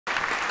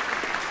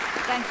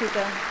Thanks,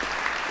 Rita.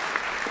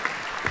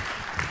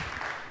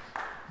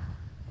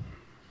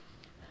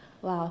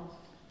 Wow,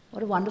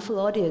 what a wonderful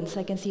audience.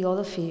 I can see all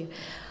of you.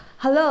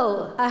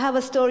 Hello, I have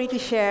a story to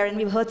share, and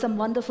we've heard some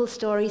wonderful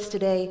stories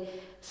today.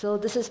 So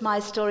this is my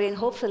story, and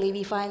hopefully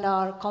we find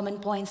our common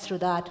points through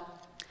that.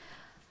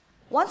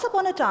 Once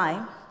upon a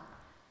time,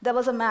 there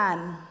was a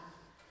man,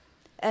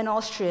 an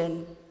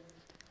Austrian,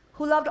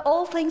 who loved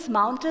all things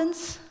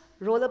mountains,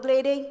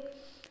 rollerblading,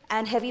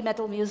 and heavy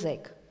metal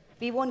music.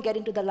 We won't get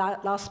into the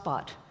last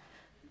part.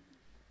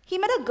 He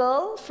met a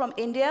girl from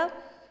India.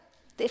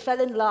 They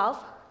fell in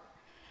love.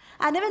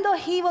 And even though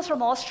he was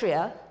from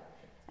Austria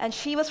and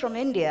she was from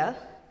India,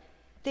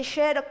 they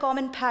shared a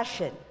common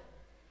passion.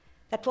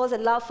 That was a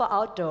love for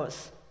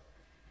outdoors.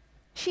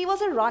 She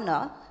was a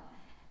runner,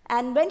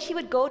 and when she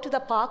would go to the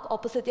park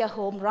opposite their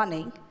home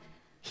running,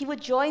 he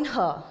would join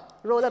her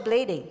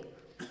rollerblading.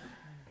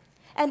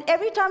 And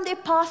every time they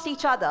passed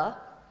each other,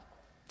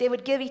 they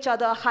would give each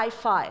other a high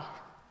five.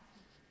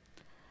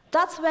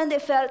 That's when they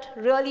felt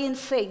really in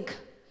sync,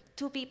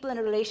 two people in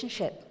a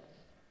relationship.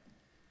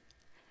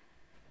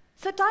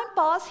 So time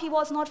passed, he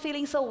was not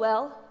feeling so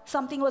well.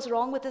 Something was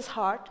wrong with his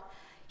heart.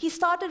 He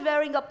started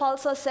wearing a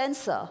pulsar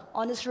sensor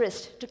on his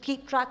wrist to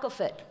keep track of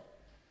it.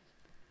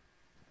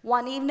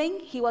 One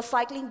evening, he was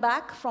cycling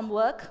back from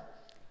work,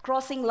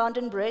 crossing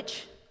London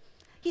Bridge.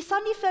 He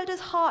suddenly felt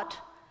his heart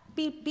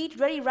beat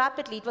very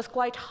rapidly. It was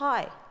quite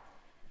high.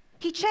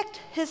 He checked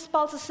his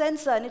pulsar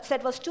sensor, and it said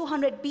it was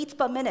 200 beats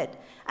per minute,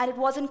 and it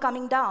wasn't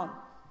coming down.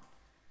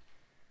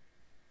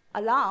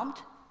 Alarmed,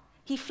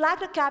 he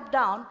flagged a cab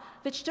down,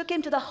 which took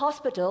him to the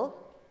hospital.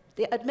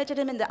 They admitted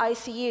him in the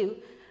ICU,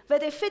 where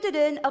they fitted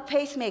in a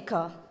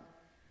pacemaker,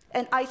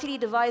 an ICD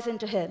device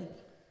into him.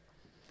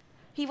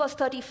 He was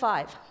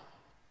 35.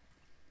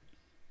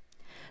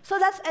 So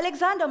that's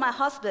Alexander, my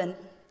husband,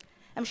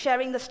 I'm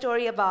sharing the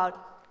story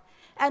about.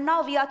 And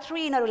now we are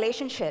three in a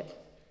relationship.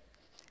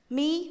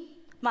 Me,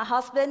 my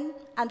husband,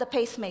 and the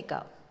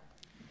pacemaker.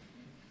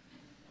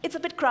 It's a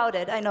bit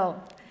crowded, I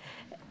know.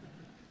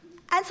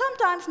 And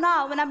sometimes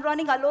now, when I'm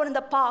running alone in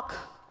the park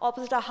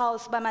opposite our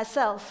house by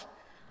myself,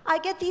 I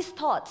get these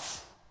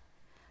thoughts.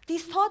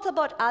 These thoughts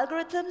about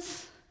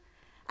algorithms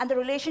and the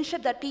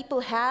relationship that people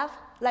have,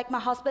 like my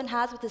husband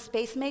has with his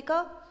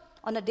pacemaker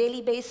on a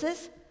daily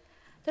basis,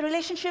 the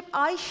relationship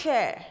I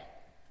share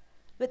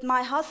with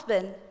my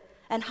husband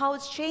and how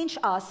it's changed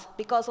us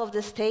because of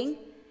this thing,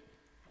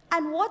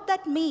 and what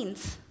that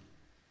means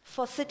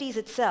for cities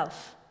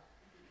itself.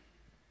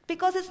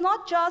 Because it's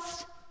not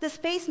just this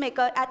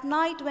pacemaker at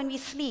night when we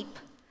sleep.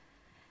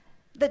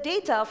 The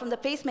data from the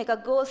pacemaker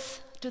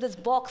goes to this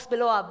box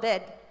below our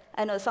bed.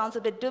 I know it sounds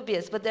a bit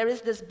dubious, but there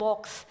is this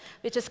box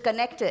which is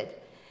connected.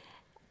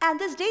 And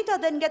this data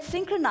then gets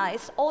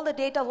synchronized. All the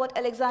data, what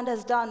Alexander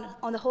has done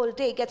on the whole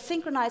day, gets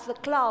synchronized to the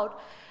cloud,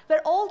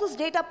 where all those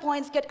data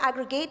points get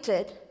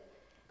aggregated,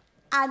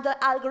 and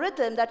the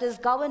algorithm that is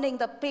governing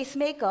the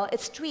pacemaker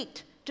is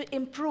tweaked to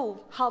improve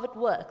how it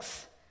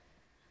works.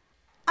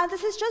 And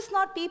this is just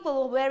not people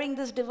who are wearing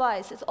this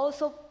device. It's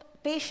also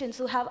patients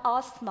who have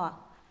asthma.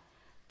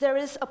 There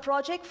is a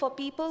project for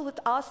people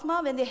with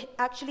asthma. When they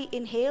actually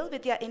inhale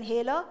with their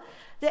inhaler,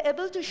 they're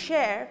able to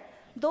share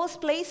those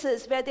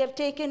places where they've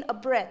taken a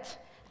breath,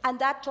 and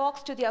that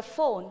talks to their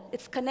phone.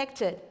 It's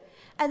connected.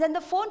 And then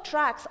the phone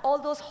tracks all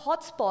those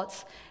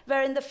hotspots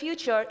where in the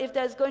future, if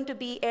there's going to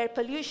be air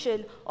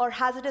pollution or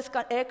hazardous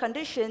air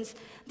conditions,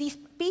 these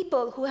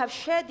people who have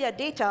shared their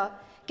data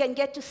can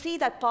get to see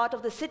that part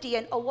of the city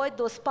and avoid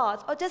those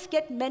parts, or just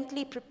get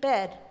mentally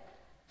prepared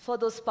for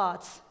those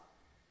parts.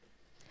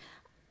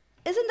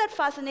 Isn't that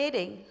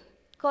fascinating?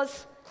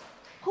 Because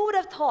who would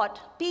have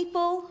thought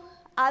people,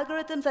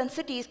 algorithms, and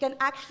cities can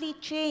actually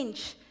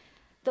change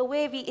the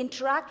way we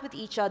interact with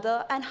each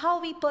other and how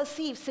we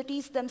perceive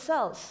cities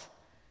themselves?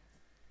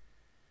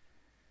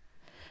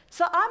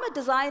 So I'm a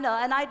designer,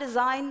 and I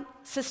design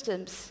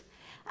systems.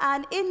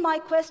 And in my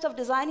quest of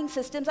designing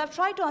systems, I've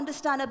tried to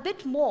understand a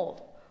bit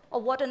more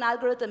of what an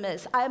algorithm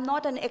is. I am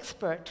not an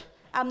expert.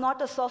 I'm not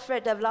a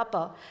software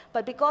developer.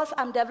 But because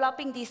I'm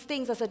developing these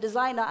things as a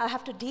designer, I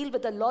have to deal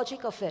with the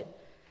logic of it.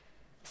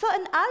 So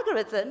an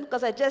algorithm,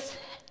 because I just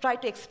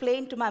tried to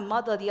explain to my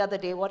mother the other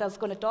day what I was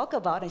going to talk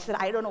about, and she said,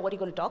 I don't know what you're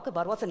going to talk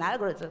about. What's an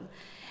algorithm?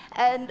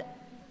 And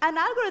an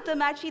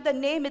algorithm, actually, the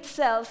name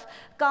itself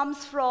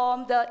comes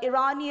from the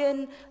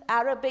Iranian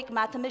Arabic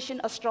mathematician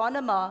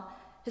astronomer.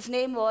 His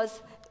name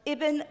was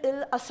Ibn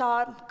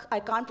al-Asar, I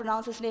can't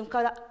pronounce his name,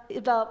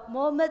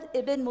 Muhammad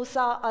ibn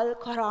Musa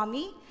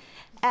al-Karami.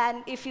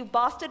 And if you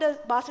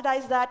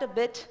bastardize that a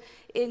bit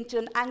into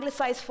an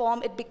anglicized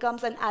form, it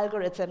becomes an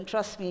algorithm.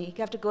 Trust me,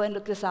 you have to go and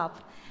look this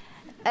up.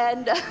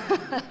 And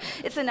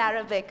it's in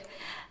Arabic.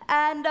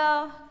 And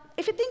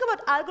if you think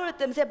about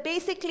algorithms, they're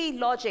basically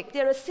logic.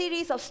 They're a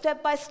series of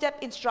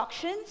step-by-step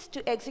instructions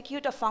to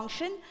execute a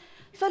function.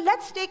 So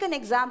let's take an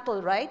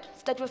example, right,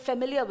 that we're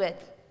familiar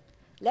with.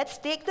 Let's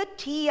take the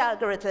tea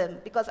algorithm,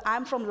 because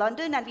I'm from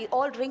London, and we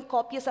all drink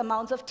copious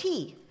amounts of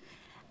tea.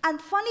 And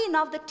funny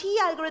enough, the T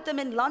algorithm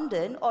in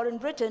London or in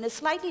Britain is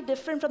slightly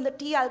different from the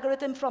T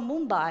algorithm from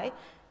Mumbai,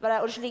 where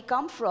I originally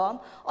come from,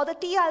 or the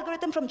T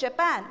algorithm from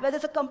Japan, where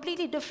there's a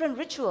completely different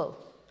ritual.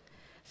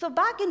 So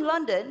back in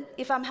London,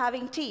 if I'm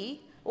having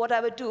tea, what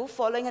I would do,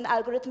 following an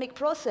algorithmic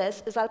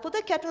process, is I'll put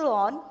the kettle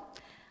on,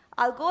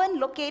 I'll go and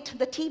locate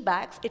the tea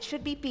bags. It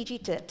should be PG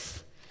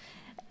tips.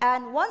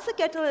 And once the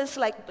kettle is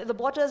the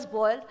water is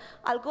boiled,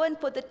 I'll go and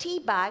put the tea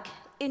bag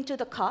into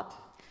the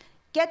cup,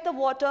 get the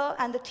water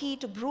and the tea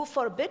to brew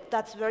for a bit.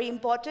 That's very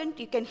important.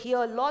 You can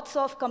hear lots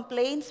of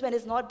complaints when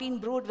it's not being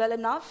brewed well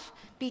enough.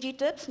 PG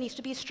tips needs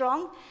to be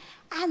strong.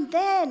 And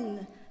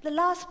then the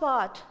last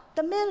part,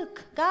 the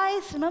milk.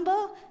 Guys,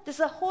 remember? There's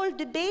a whole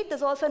debate.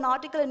 There's also an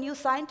article in New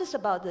Scientist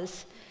about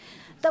this.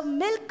 The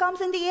milk comes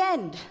in the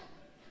end.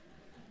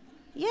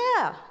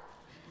 Yeah.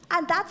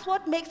 And that's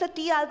what makes the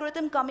T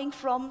algorithm coming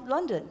from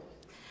London.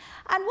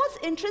 And what's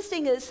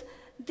interesting is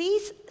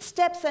these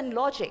steps and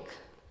logic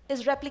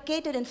is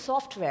replicated in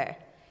software,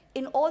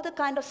 in all the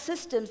kind of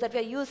systems that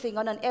we're using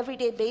on an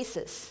everyday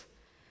basis.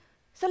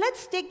 So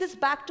let's take this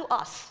back to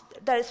us.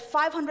 There is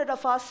 500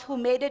 of us who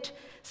made it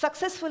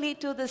successfully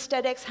to this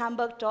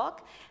TEDxHamburg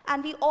talk,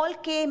 and we all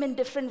came in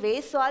different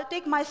ways. So I'll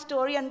take my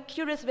story. I'm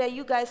curious where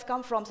you guys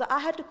come from. So I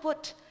had to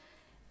put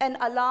an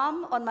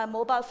alarm on my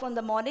mobile phone in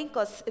the morning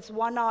because it's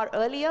 1 hour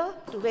earlier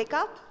to wake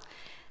up.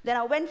 Then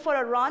I went for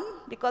a run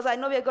because I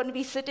know we're going to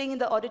be sitting in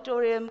the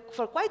auditorium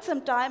for quite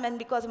some time, and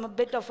because I'm a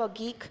bit of a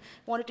geek,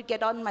 wanted to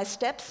get on my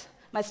steps,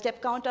 my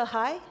step counter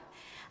high.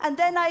 And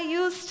then I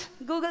used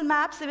Google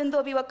Maps, even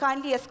though we were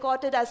kindly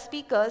escorted as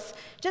speakers,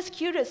 just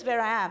curious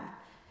where I am.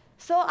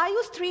 So I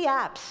used 3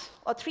 apps,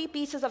 or 3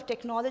 pieces of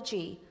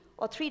technology,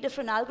 or 3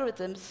 different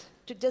algorithms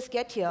to just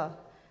get here.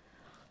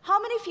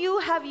 How many of you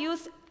have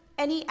used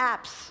any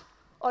apps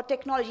or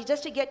technology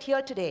just to get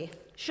here today?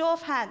 Show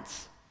of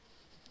hands.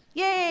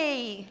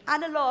 Yay!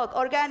 Analog,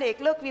 organic.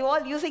 Look, we're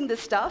all using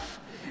this stuff.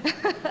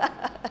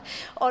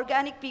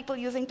 Organic people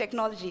using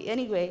technology.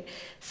 Anyway,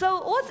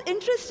 so what's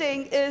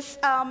interesting is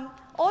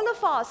all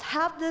of us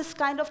have this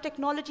kind of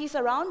technologies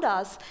around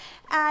us.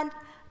 And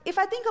if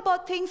I think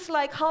about things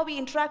like how we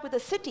interact with the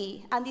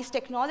city and these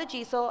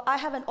technologies, so I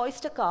have an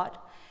Oyster card,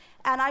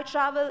 and I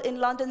travel in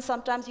London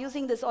sometimes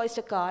using this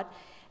Oyster card.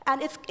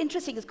 And it's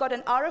interesting. It's got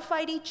an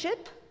RFID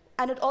chip,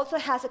 and it also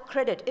has a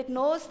credit. It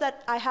knows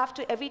that I have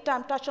to, every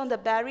time, touch on the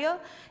barrier.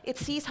 It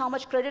sees how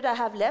much credit I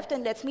have left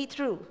and lets me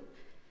through.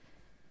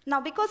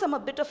 Now, because I'm a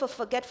bit of a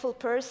forgetful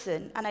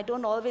person, and I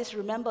don't always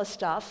remember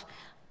stuff,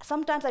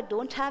 sometimes I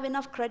don't have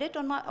enough credit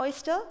on my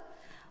Oyster.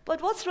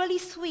 But what's really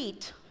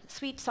sweet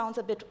sounds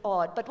a bit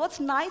odd, but what's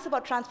nice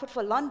about Transport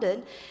for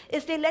London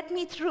is they let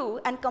me through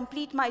and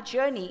complete my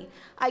journey.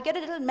 I get a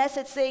little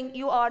message saying,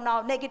 you are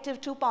now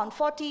negative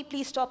 £2.40,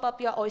 please top up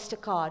your Oyster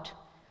card.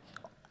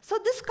 So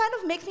this kind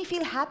of makes me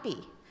feel happy.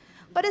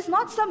 But it's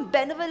not some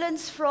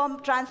benevolence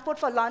from Transport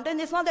for London.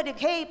 It's not that,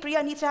 hey,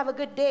 Priya needs to have a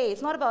good day.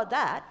 It's not about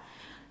that.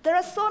 There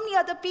are so many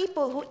other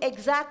people who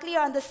exactly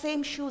are in the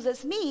same shoes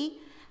as me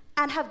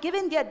and have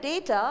given their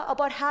data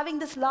about having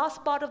this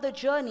last part of the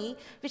journey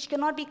which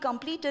cannot be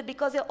completed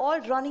because they're all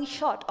running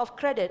short of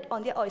credit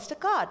on their Oyster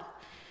card.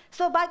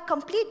 So by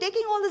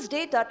taking all this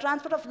data,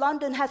 Transport of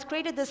London has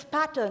created this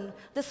pattern,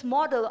 this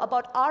model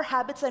about our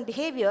habits and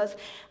behaviors,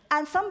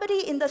 and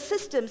somebody in the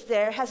systems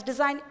there has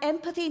designed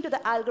empathy into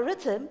the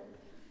algorithm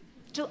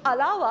to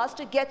allow us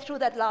to get through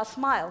that last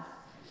mile.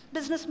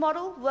 Business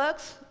model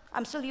works.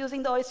 I'm still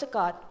using the Oyster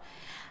card.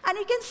 And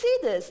you can see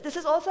this. This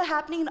is also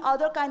happening in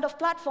other kind of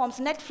platforms,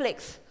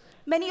 Netflix.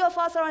 Many of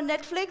us are on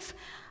Netflix.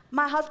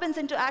 My husband's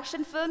into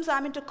action films,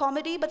 I'm into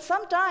comedy, but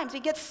sometimes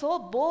we get so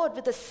bored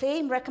with the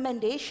same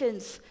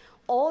recommendations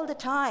all the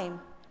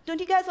time. Don't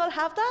you guys all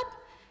have that?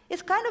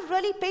 It's kind of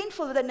really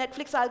painful with the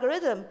Netflix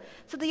algorithm.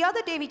 So the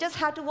other day, we just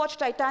had to watch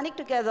Titanic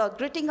together,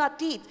 gritting our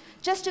teeth,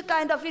 just to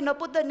kind of,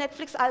 put the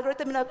Netflix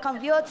algorithm in a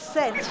weird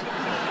sense.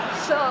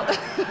 So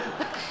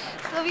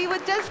we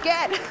would just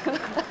get...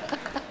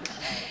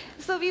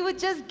 So we would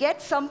just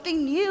get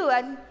something new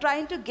and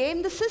trying to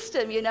game the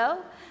system,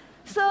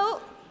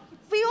 So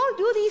we all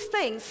do these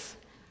things.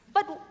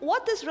 But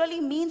what this really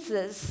means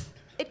is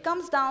it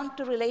comes down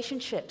to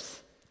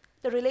relationships.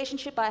 The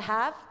relationship I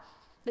have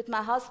with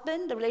my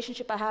husband, the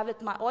relationship I have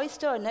with my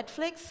Oyster or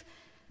Netflix.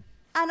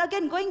 And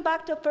again, going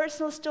back to a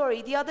personal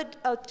story,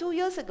 2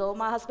 years ago,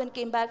 my husband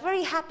came back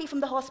very happy from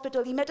the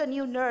hospital. He met a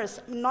new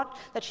nurse, not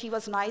that she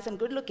was nice and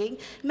good looking,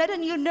 met a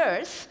new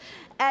nurse,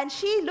 and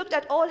she looked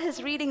at all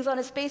his readings on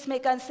his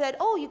pacemaker and said,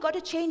 oh, you got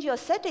to change your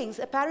settings.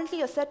 Apparently,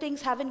 your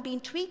settings haven't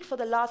been tweaked for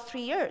the last 3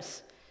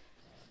 years.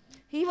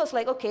 He was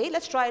like, okay,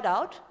 let's try it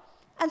out.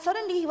 And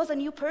suddenly, he was a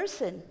new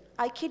person.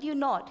 I kid you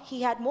not.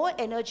 He had more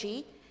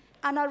energy,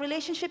 and our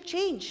relationship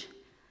changed.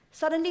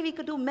 Suddenly, we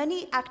could do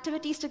many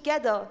activities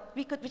together,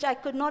 which I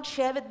could not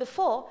share with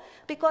before,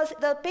 because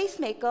the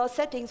pacemaker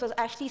settings was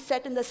actually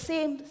set in the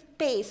same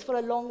pace for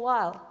a long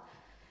while.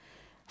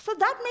 So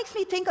that makes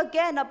me think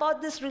again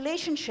about these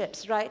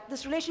relationships, right?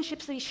 These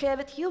relationships we share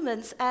with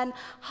humans, and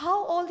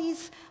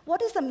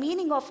what is the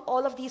meaning of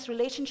all of these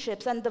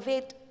relationships and the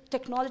way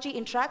technology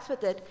interacts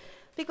with it.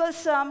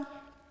 Because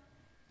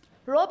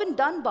Robin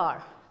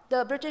Dunbar,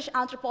 the British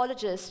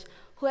anthropologist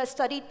who has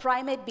studied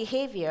primate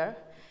behavior,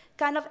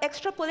 kind of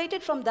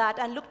extrapolated from that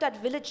and looked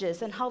at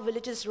villages and how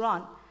villages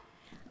run.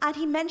 And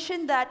he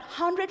mentioned that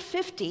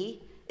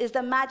 150 is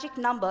the magic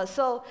number.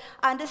 So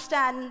I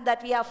understand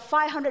that we have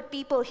 500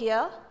 people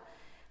here.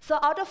 So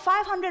out of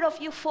 500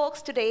 of you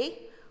folks today,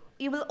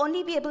 you will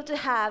only be able to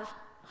have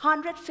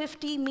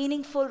 150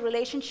 meaningful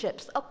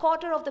relationships. A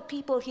quarter of the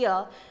people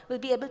here will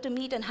be able to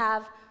meet and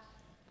have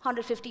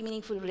 150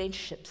 meaningful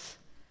relationships.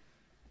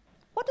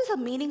 What does a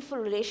meaningful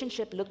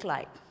relationship look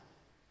like?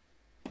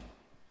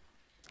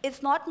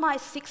 It's not my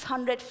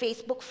 600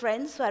 Facebook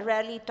friends who I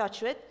rarely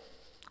touch with,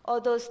 or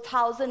those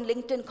 1,000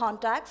 LinkedIn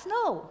contacts.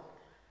 No.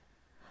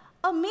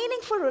 A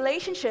meaningful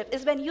relationship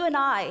is when you and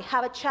I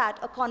have a chat,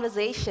 a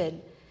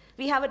conversation.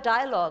 We have a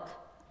dialogue.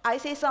 I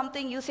say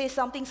something, you say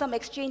something, some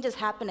exchange is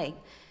happening.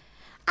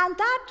 And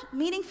that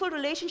meaningful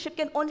relationship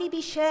can only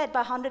be shared by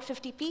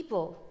 150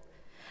 people.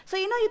 So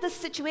you know the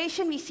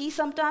situation we see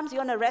sometimes,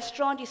 you're in a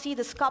restaurant, you see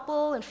this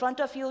couple in front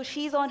of you,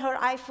 she's on her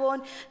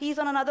iPhone, he's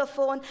on another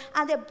phone,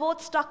 and they're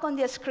both stuck on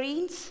their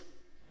screens.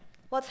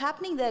 What's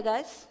happening there,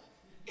 guys?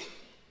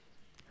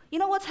 You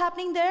know what's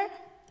happening there?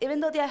 Even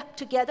though they're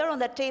together on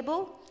that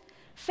table,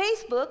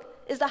 Facebook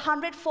is the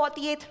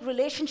 148th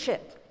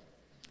relationship.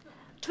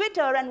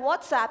 Twitter and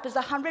WhatsApp is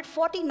the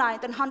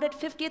 149th and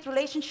 150th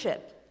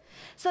relationship.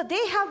 So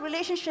they have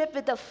relationship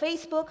with the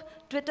Facebook,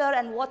 Twitter,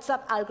 and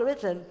WhatsApp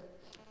algorithm,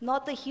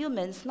 not the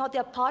humans, not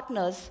their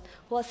partners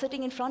who are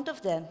sitting in front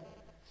of them.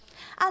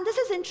 And this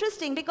is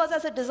interesting because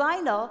as a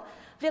designer,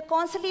 we're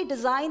constantly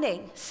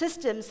designing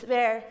systems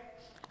where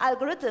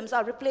algorithms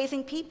are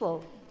replacing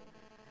people.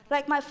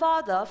 Like my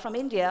father from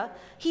India,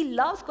 he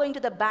loves going to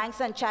the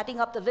banks and chatting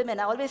up the women.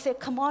 I always say,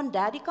 come on,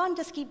 Dad, you can't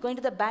just keep going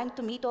to the bank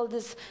to meet all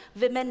these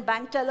women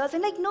bank tellers.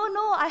 And like, no,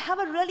 I have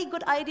a really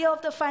good idea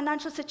of the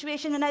financial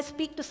situation when I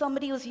speak to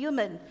somebody who's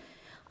human.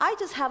 I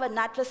just have a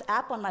NatWest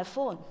app on my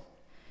phone.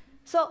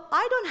 So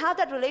I don't have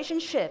that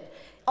relationship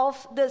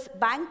of this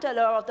bank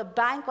teller or the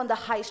bank on the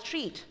high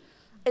street.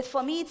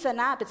 For me, it's an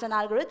app, it's an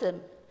algorithm.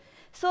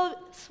 So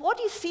what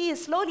you see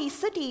is slowly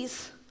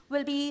cities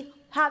will be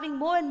having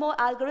more and more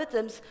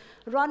algorithms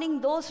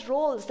running those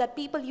roles that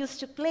people used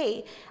to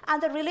play,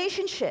 and the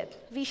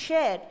relationship we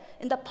shared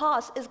in the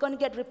past is going to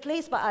get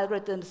replaced by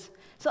algorithms.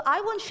 So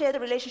I won't share the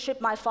relationship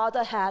my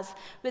father has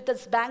with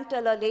this bank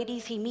teller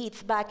ladies he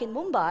meets back in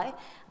Mumbai.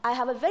 I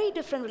have a very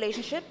different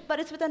relationship, but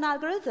it's with an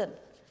algorithm.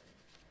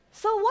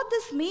 So what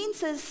this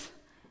means is,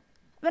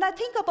 when I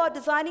think about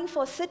designing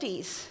for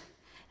cities,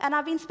 and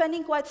I've been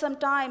spending quite some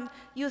time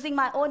using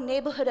my own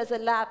neighborhood as a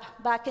lab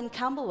back in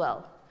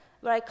Camberwell,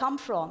 where I come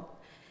from,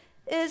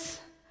 is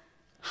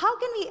how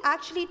can we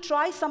actually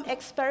try some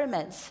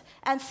experiments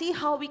and see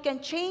how we can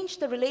change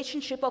the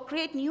relationship or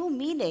create new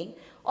meaning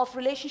of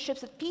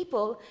relationships with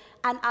people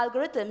and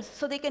algorithms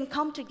so they can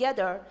come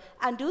together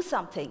and do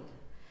something.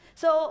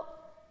 So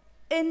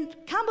in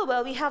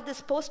Camberwell, we have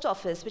this post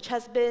office, which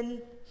has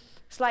been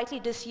slightly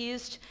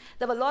disused.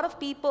 There were a lot of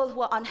people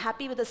who are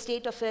unhappy with the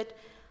state of it.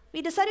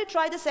 We decided to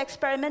try this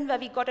experiment where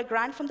we got a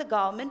grant from the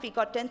government. We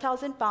got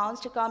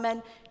 £10,000 to come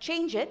and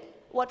change it.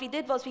 What we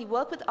did was we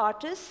worked with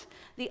artists.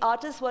 The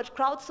artists were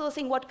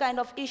crowdsourcing what kind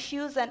of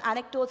issues and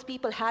anecdotes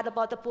people had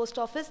about the post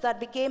office. That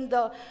became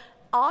the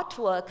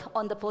artwork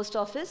on the post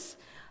office.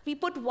 We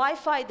put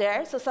Wi-Fi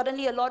there, so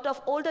suddenly a lot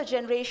of older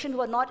generation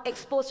who are not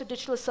exposed to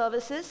digital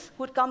services,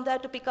 who would come there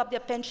to pick up their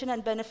pension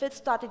and benefits,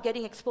 started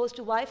getting exposed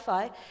to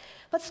Wi-Fi.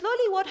 But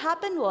slowly what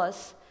happened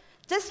was,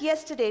 just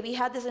yesterday we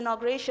had this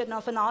inauguration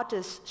of an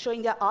artist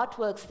showing their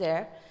artworks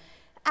there,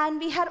 and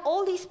we had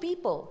all these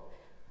people.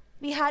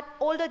 We had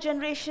older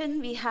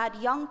generation, we had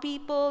young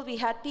people, we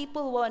had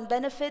people who were on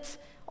benefits,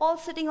 all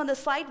sitting on the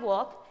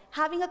sidewalk,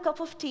 having a cup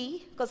of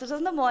tea, because it was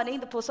in the morning,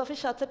 the post office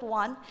shuts at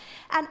 1,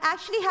 and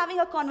actually having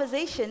a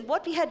conversation.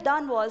 What we had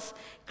done was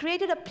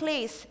created a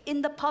place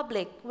in the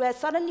public where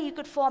suddenly you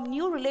could form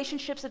new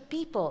relationships with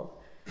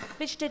people,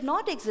 which did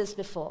not exist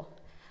before.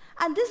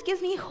 And this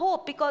gives me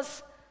hope,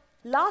 because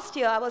last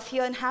year I was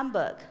here in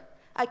Hamburg.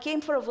 I came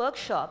for a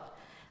workshop,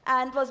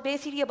 and was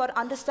basically about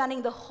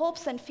understanding the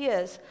hopes and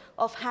fears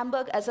of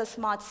Hamburg as a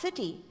smart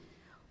city.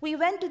 We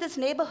went to this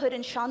neighborhood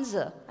in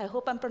Schanze. I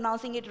hope I'm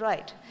pronouncing it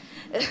right.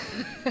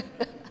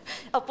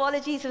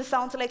 Apologies if it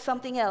sounds like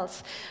something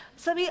else.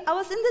 So I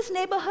was in this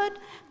neighborhood,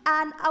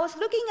 and I was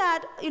looking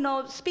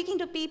at, speaking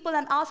to people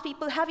and asked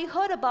people, have you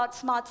heard about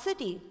smart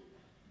city?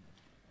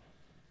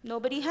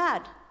 Nobody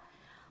had.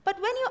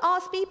 But when you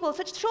ask people,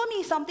 so show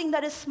me something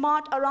that is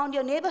smart around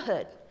your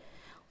neighborhood.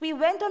 We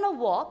went on a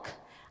walk,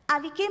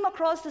 and we came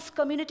across this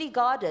community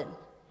garden.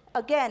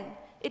 Again,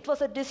 it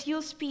was a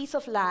disused piece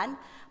of land,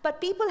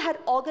 but people had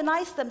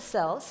organized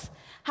themselves,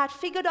 had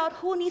figured out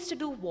who needs to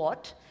do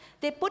what.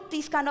 They put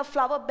these kind of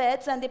flower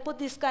beds, and they put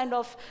these kind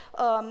of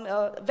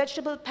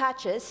vegetable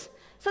patches.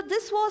 So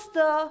this was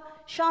the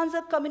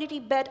Schanze community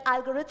bed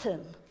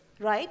algorithm,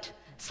 right?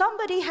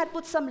 Somebody had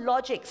put some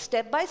logic,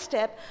 step by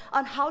step,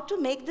 on how to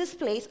make this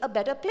place a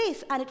better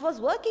place, and it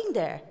was working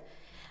there.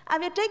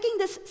 And we're taking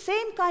this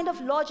same kind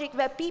of logic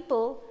where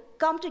people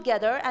come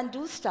together and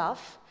do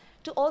stuff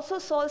to also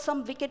solve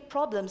some wicked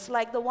problems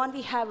like the one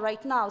we have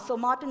right now. So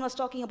Martin was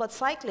talking about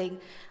cycling.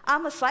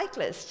 I'm a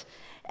cyclist.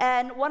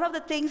 And one of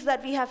the things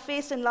that we have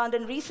faced in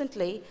London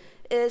recently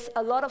is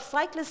a lot of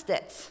cyclist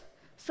deaths.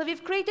 So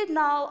we've created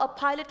now a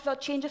pilot for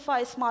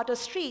Changeify Smarter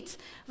Streets,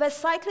 where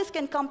cyclists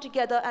can come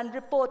together and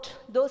report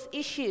those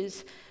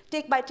issues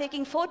by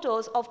taking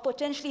photos of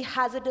potentially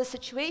hazardous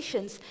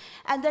situations.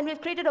 And then we've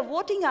created a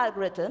voting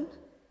algorithm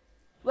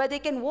where they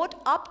can vote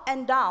up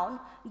and down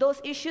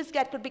those issues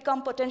that could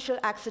become potential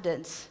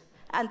accidents.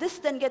 And this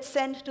then gets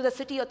sent to the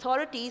city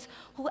authorities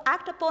who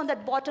act upon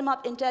that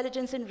bottom-up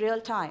intelligence in real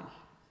time.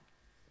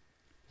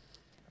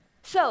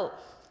 So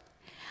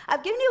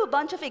I've given you a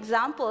bunch of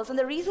examples, and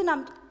the reason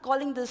I'm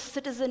calling this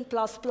Citizen++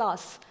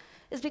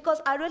 is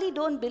because I really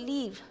don't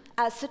believe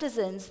as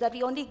citizens that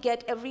we only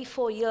get every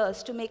 4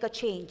 years to make a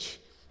change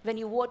when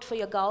you vote for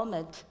your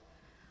government.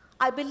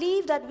 I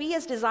believe that we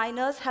as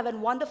designers have a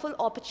wonderful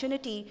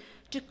opportunity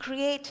to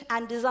create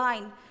and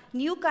design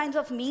new kinds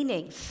of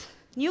meanings,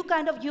 new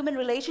kind of human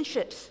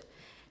relationships,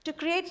 to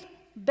create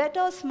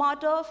better,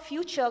 smarter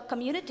future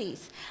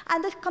communities.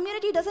 And the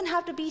community doesn't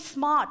have to be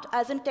smart,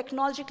 as in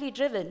technologically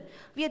driven.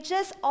 We are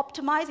just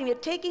optimizing, we are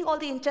taking all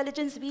the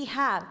intelligence we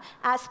have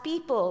as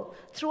people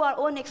through our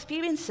own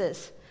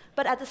experiences.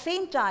 But at the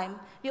same time,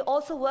 we're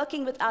also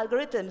working with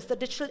algorithms, the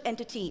digital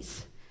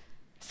entities.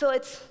 So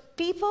it's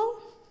people,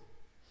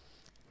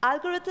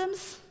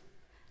 algorithms,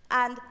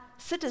 and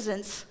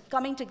citizens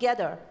coming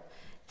together,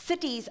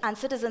 cities and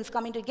citizens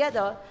coming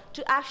together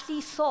to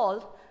actually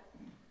solve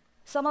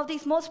some of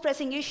these most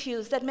pressing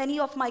issues that many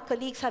of my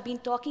colleagues have been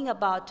talking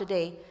about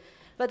today,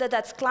 whether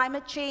that's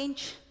climate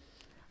change,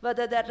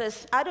 whether that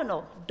is, I don't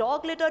know,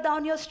 dog litter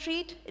down your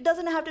street. It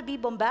doesn't have to be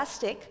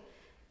bombastic.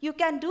 You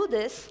can do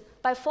this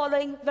by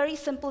following very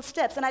simple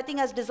steps. And I think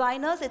as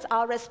designers, it's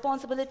our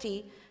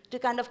responsibility to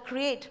kind of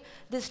create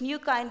this new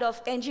kind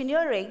of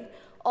engineering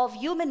of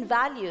human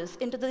values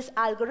into these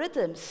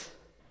algorithms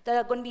that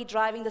are going to be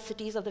driving the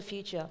cities of the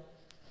future.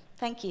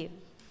 Thank you.